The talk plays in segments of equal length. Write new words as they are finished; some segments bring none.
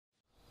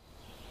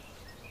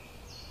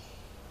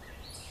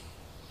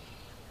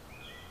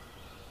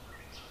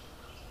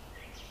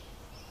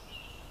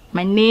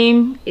My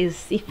name is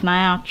Ify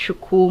and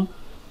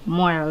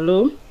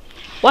Chiagozie.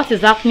 What is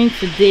happening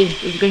today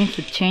is going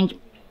to change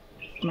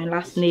my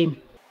last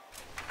name.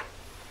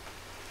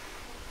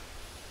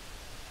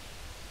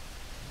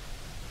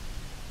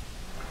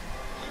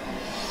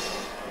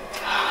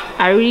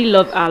 I really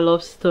love our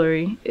love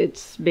story.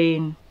 It's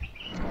been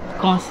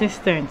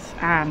consistent,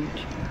 and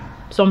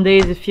some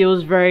days it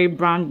feels very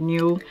brand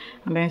new,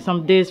 and then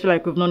some days feel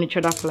like we've known each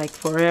other for like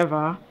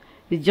forever.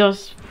 It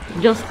just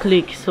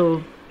click.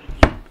 So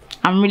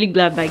I'm really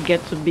glad that I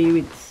get to be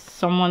with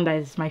someone that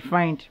is my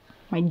friend,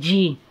 my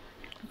G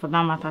for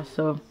that matter.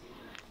 So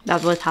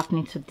that's what's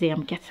happening today.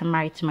 I'm getting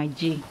married to my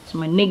G, to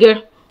my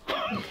nigger.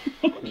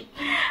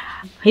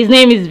 His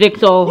name is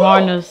Victor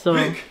Horner. So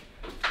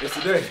it's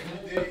today.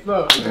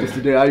 It's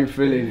today. How you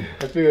feeling?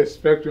 I feel a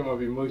spectrum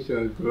of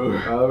emotions, bro.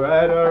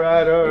 Alright.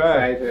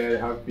 Excited,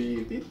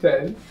 happy,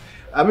 tense.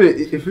 I mean,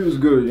 it feels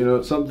good, you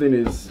know. Something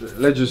is.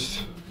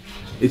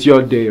 It's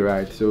your day,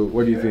 right? So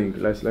what do you think?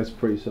 Let's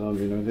pray some,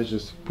 you know. Let's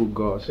just put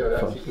God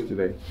first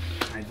today.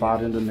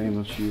 Father, in the name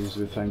of Jesus,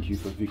 we thank you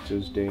for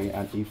Victor's day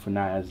and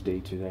Ifanaya's day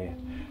today.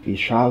 It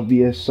shall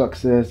be a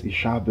success. It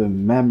shall be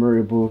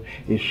memorable.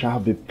 It shall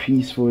be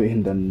peaceful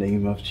in the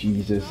name of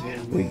Jesus.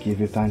 We give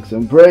you thanks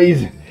and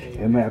praise.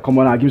 Amen. Come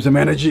on, now, give some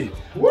energy.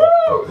 Woo!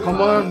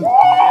 Come on. A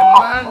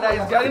man that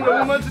is getting the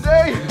woman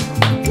today.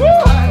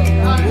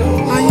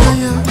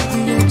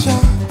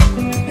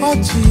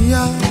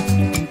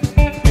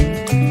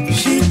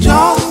 She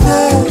just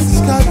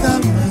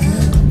scattered my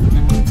head.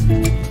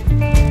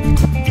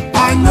 I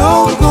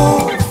know go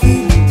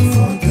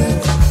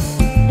forget.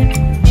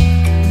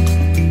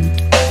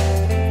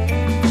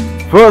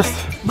 First,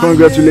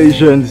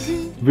 congratulations,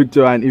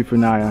 Victor and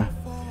Ify.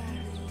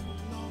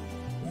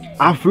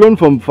 I've flown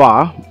from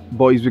far,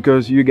 but it's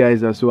because you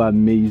guys are so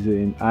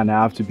amazing and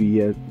I have to be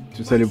here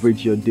to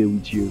celebrate your day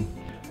with you.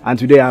 And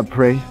today I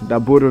pray that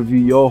both of you,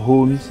 your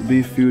homes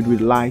be filled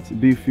with light,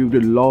 be filled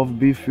with love,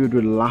 be filled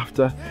with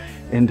laughter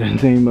in the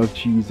name of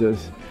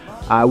Jesus.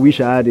 I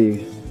wish I had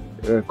a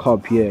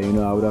cup here, you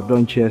know, I would have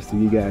done cheers to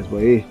you guys,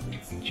 but hey,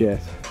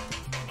 cheers.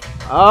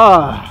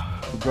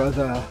 Ah,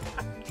 brother.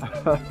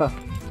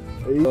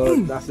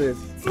 That's it.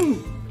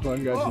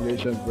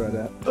 Congratulations,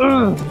 brother.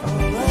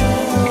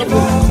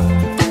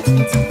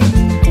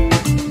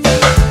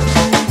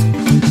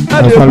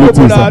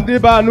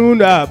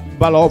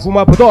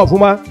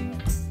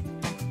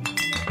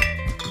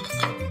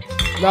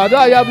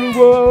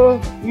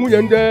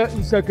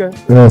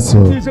 Yes,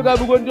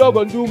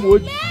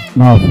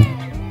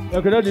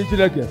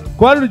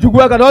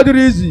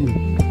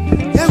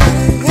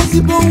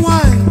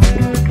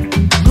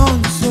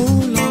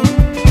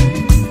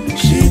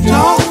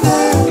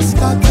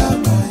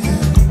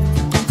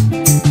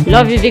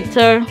 love you,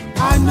 Victor.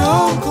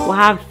 We'll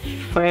have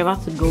forever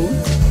to go,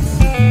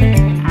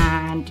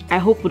 and I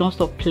hope we don't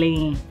stop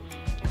playing,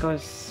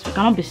 because we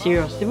cannot be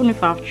serious. Even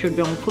if I have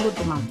children, we'll follow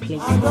them and play.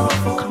 We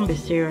can't be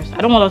serious. I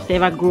don't want us to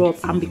ever grow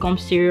up and become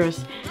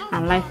serious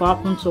and life will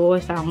happen to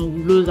us and we'll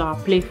lose our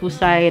playful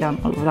side and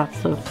all of that.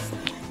 So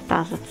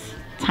that's it.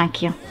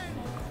 Thank you.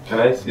 Can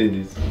I say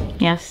this?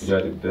 Yes. You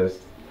are the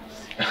best.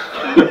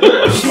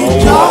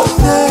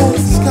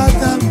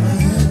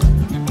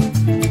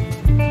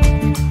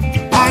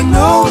 I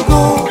know go